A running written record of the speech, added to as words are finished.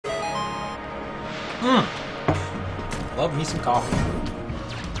Love me some coffee.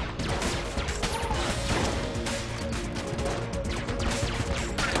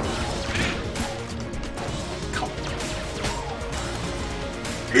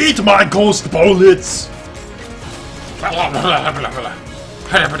 Eat my ghost bullets! Break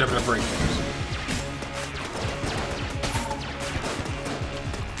things.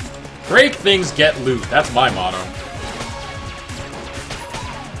 Break things, get loot. That's my motto.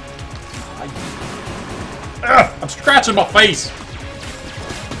 I'm scratching my face!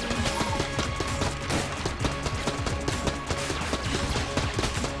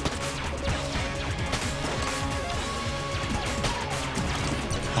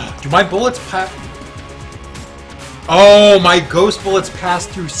 Do my bullets pass? Oh, my ghost bullets pass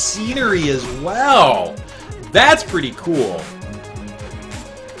through scenery as well! That's pretty cool.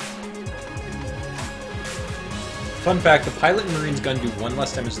 Fun fact, the Pilot and Marine's gun do 1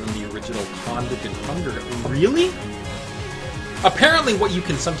 less damage than the original Convict and Hunger. Really? Apparently what you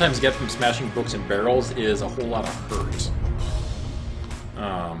can sometimes get from smashing books and barrels is a whole lot of hurt.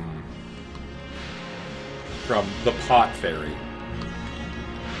 From the Pot Fairy.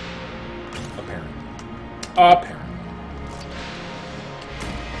 Apparently.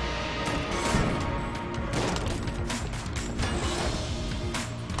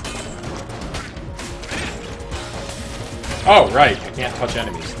 Oh, right. I can't touch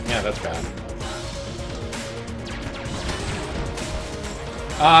enemies. Yeah, that's bad.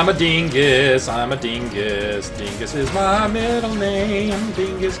 I'm a dingus. I'm a dingus. Dingus is my middle name.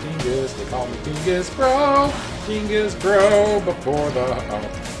 Dingus, dingus. They call me Dingus Bro. Dingus Bro before the...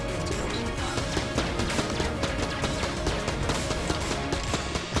 Oh.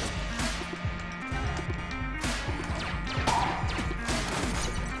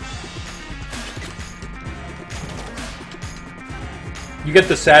 You get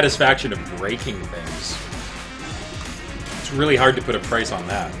the satisfaction of breaking things. It's really hard to put a price on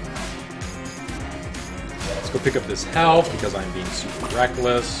that. Let's go pick up this health because I'm being super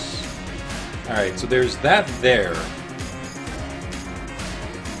reckless. Alright, so there's that there.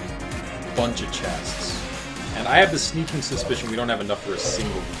 Bunch of chests. And I have the sneaking suspicion we don't have enough for a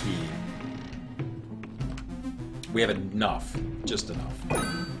single key. We have enough. Just enough.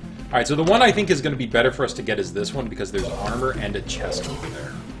 Alright, so the one I think is going to be better for us to get is this one, because there's armor and a chest over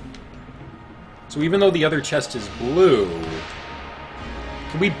there. So even though the other chest is blue...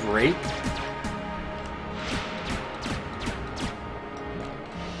 Can we break?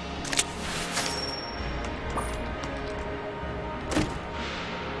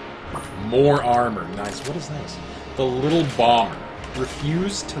 More armor. Nice. What is this? The Little Bomber.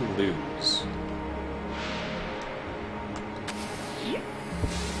 Refuse to lose.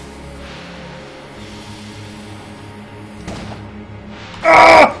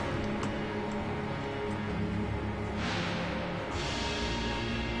 Ah!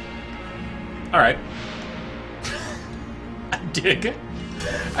 Alright. I dig.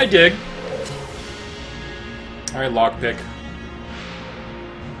 I dig. Alright, lockpick.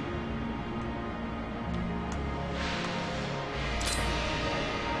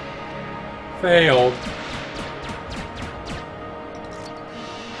 Failed.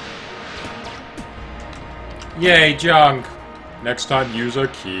 Yay, junk. Next time, use a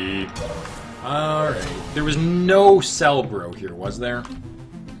key. Alright. There was no Celbro here, was there?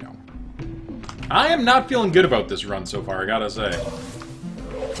 No. I am not feeling good about this run so far, I gotta say.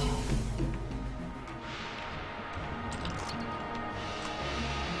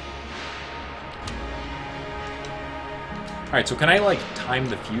 Alright, so can I, like, time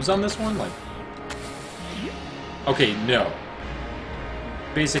the fuse on this one? Like... Okay, no.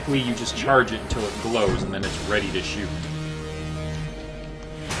 Basically, you just charge it until it glows, and then it's ready to shoot.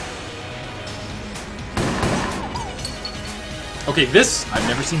 Okay, this... I've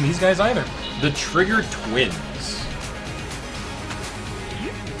never seen these guys either. The Trigger Twins.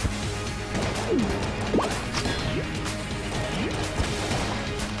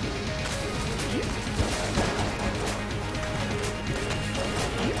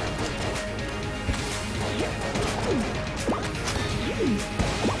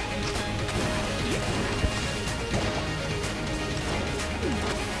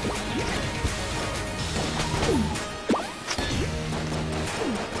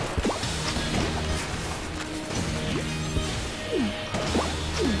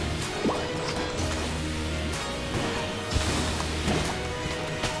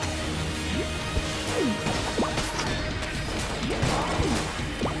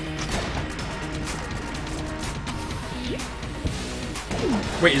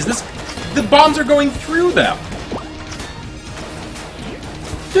 Wait, is this... The bombs are going through them!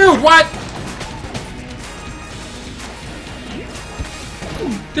 Dude, what?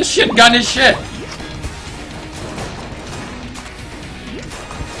 This shit gun is shit!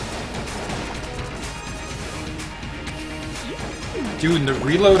 Dude, the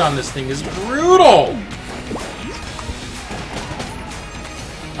reload on this thing is brutal!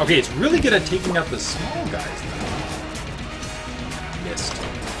 Okay, it's really good at taking out the small guys, though. Missed.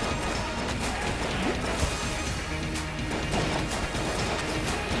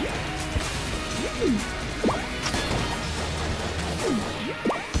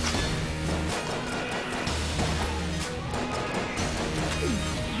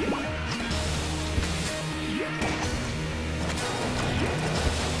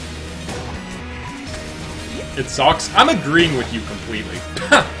 It sucks. I'm agreeing with you completely.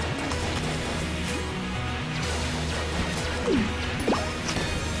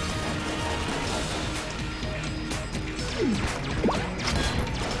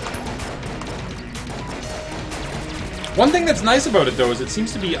 One thing that's nice about it, though, is it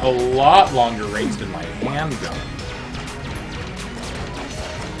seems to be a lot longer range than my handgun.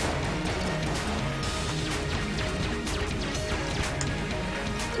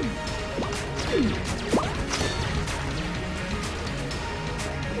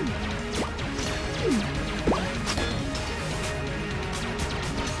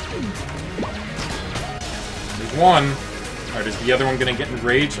 There's one. Alright, is the other one gonna get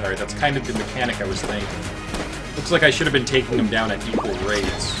enraged? Alright, that's kind of the mechanic I was thinking. Looks like I should have been taking them down at equal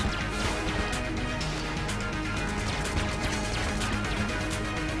rates.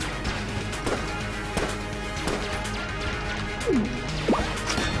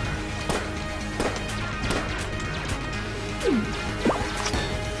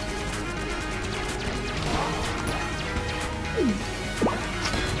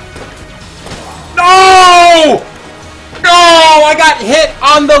 No! No! I got hit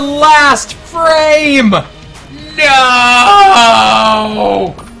on the last frame!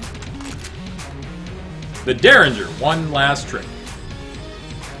 No! The Derringer, one last trick.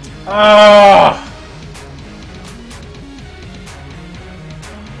 Ah!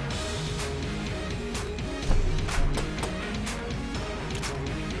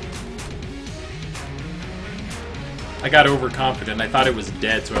 I got overconfident. I thought it was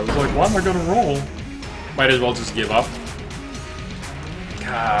dead, so I was like, what am I gonna roll? Might as well just give up.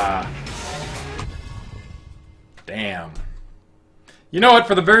 Gah. Damn. You know what?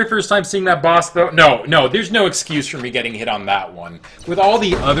 For the very first time seeing that boss, though... No, there's no excuse for me getting hit on that one. With all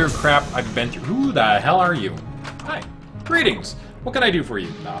the other crap I've been through... Who the hell are you? Hi. Greetings. What can I do for you?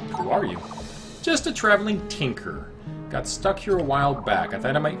 Who are you? Just a traveling tinker. Got stuck here a while back. I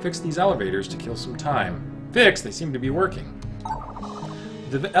thought I might fix these elevators to kill some time. Fixed? They seem to be working.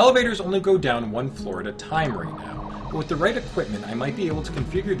 The elevators only go down one floor at a time right now. But with the right equipment, I might be able to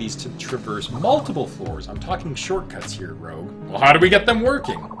configure these to traverse multiple floors. I'm talking shortcuts here, Rogue. Well, how do we get them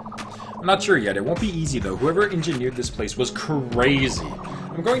working? I'm not sure yet. It won't be easy, though. Whoever engineered this place was crazy.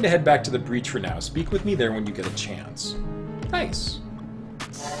 I'm going to head back to the breach for now. Speak with me there when you get a chance. Nice.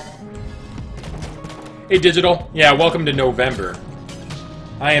 Hey, Digital. Yeah, welcome to November.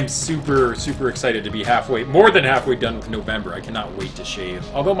 I am super, super excited to be more than halfway done with November. I cannot wait to shave.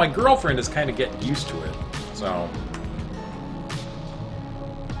 Although my girlfriend is kind of getting used to it, so...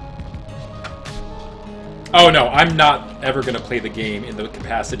 Oh no, I'm not ever going to play the game in the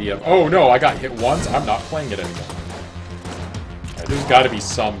capacity of, oh no, I got hit once, I'm not playing it anymore. Right, there's got to be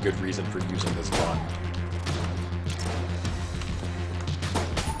some good reason for using this gun.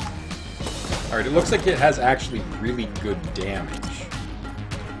 Alright, it looks like it has actually really good damage.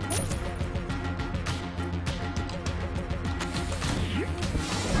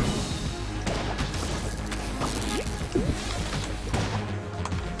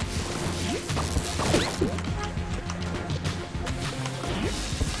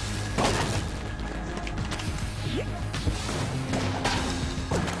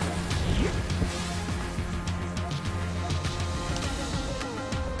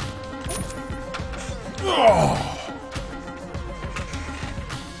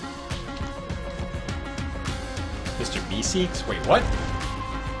 Mr. B-Seeks? Wait, what?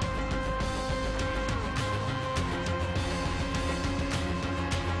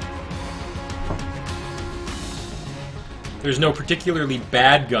 There's no particularly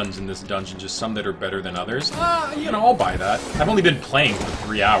bad guns in this dungeon, just some that are better than others. You know, I'll buy that. I've only been playing for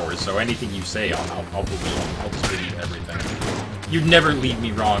 3 hours, so anything you say, I'll believe. I'll just believe everything. You'd never lead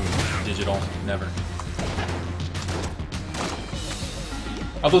me wrong, Digital. Never.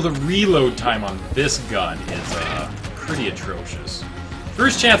 Although the reload time on this gun is pretty atrocious.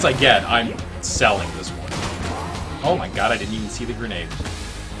 First chance I get, I'm selling this one. Oh my god, I didn't even see the grenade.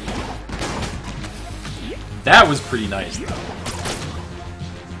 That was pretty nice, though.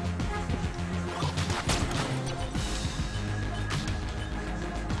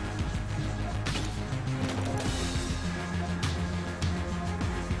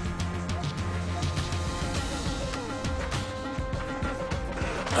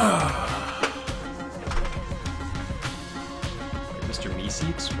 Mr.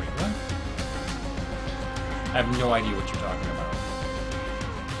 Meeseeks? Wait, what? I have no idea what you're talking about.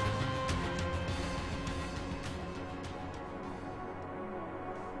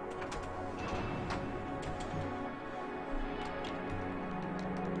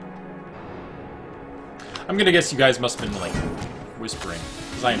 I'm gonna guess you guys must have been, like, whispering,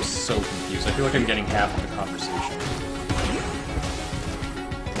 because I am so confused. I feel like I'm getting half of the conversation.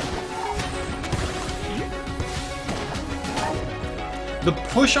 The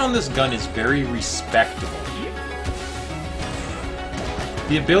push on this gun is very respectable.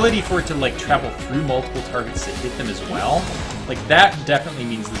 The ability for it to, like, travel through multiple targets to hit them as well, like, that definitely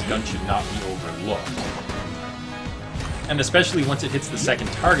means this gun should not be overlooked. And especially once it hits the second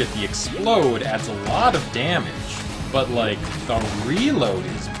target, the explode adds a lot of damage. But, like, the reload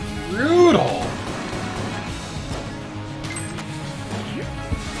is brutal.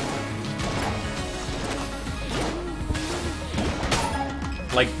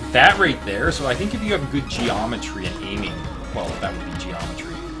 Like, that right there, so I think if you have good geometry and aiming, well, that would be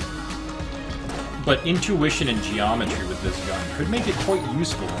geometry. But intuition and geometry with this gun could make it quite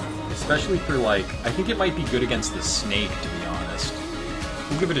useful. Especially for, like, I think it might be good against the snake, to be honest.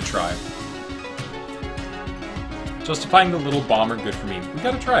 We'll give it a try. Justifying the little bomber, good for me. We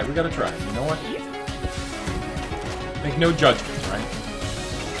gotta try, we gotta try. You know what? Make no judgments, right?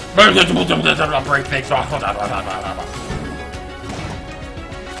 Break things off.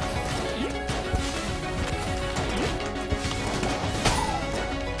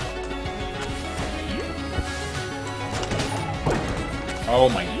 Oh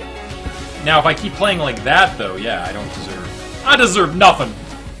my... Now, if I keep playing like that, though, yeah, I don't deserve... I deserve nothing!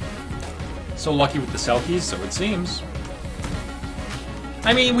 So lucky with the Selkies, so it seems.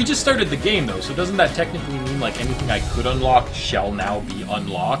 I mean, we just started the game, though, so doesn't that technically mean, like, anything I could unlock shall now be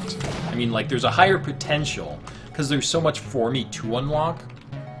unlocked? I mean, like, there's a higher potential, because there's so much for me to unlock.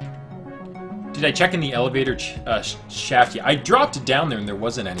 Did I check in the elevator shaft? Yeah, I dropped down there and there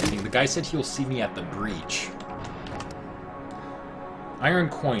wasn't anything. The guy said he'll see me at the breach. Iron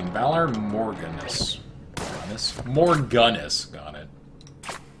coin, Valar Morganus. Morganus, got it.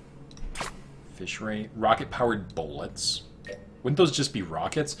 Fish ray, rocket-powered bullets. Wouldn't those just be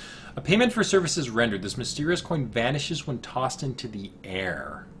rockets? A payment for services rendered. This mysterious coin vanishes when tossed into the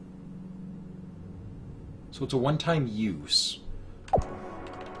air. So it's a one-time use.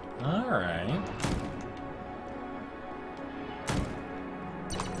 Alright.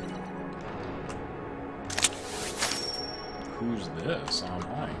 Who's this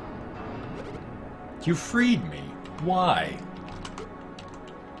online? You freed me. Why?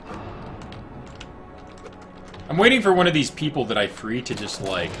 I'm waiting for one of these people that I free to just,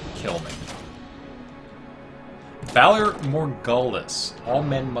 like, kill me. Valar Morghulis. All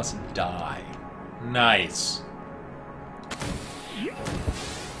men must die. Nice.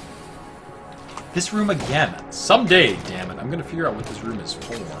 This room again. Someday, damn it. I'm gonna figure out what this room is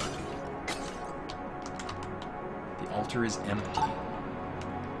for. The altar is empty.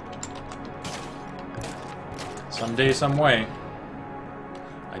 Someday, some way.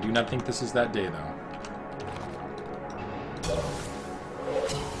 I do not think this is that day, though.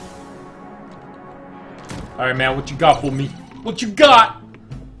 Alright, man, what you got for me? What you got?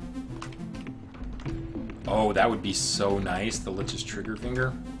 Oh, that would be so nice, the Lich's trigger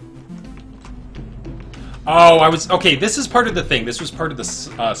finger. Oh, I was... Okay, this is part of the thing. This was part of the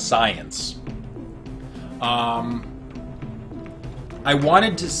science. I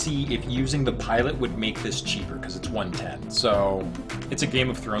wanted to see if using the pilot would make this cheaper, because it's 110. So, it's a Game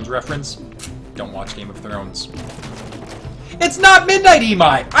of Thrones reference. Don't watch Game of Thrones. It's not midnight,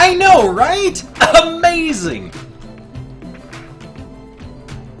 Imai! I know, right? Amazing!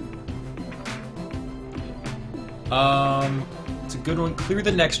 It's a good one. Clear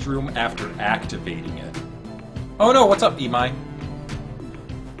the next room after activating it. Oh no, what's up, Imai?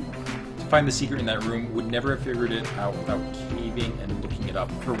 To find the secret in that room, would never have figured it out without caving and looking it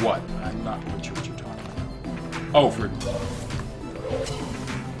up. For what? I'm not quite sure what you're talking about. Oh, for...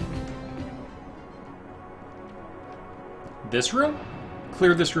 This room?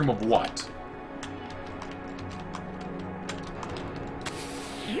 Clear this room of what?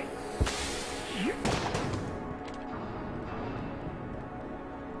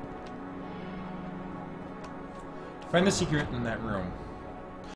 Find the secret in that room.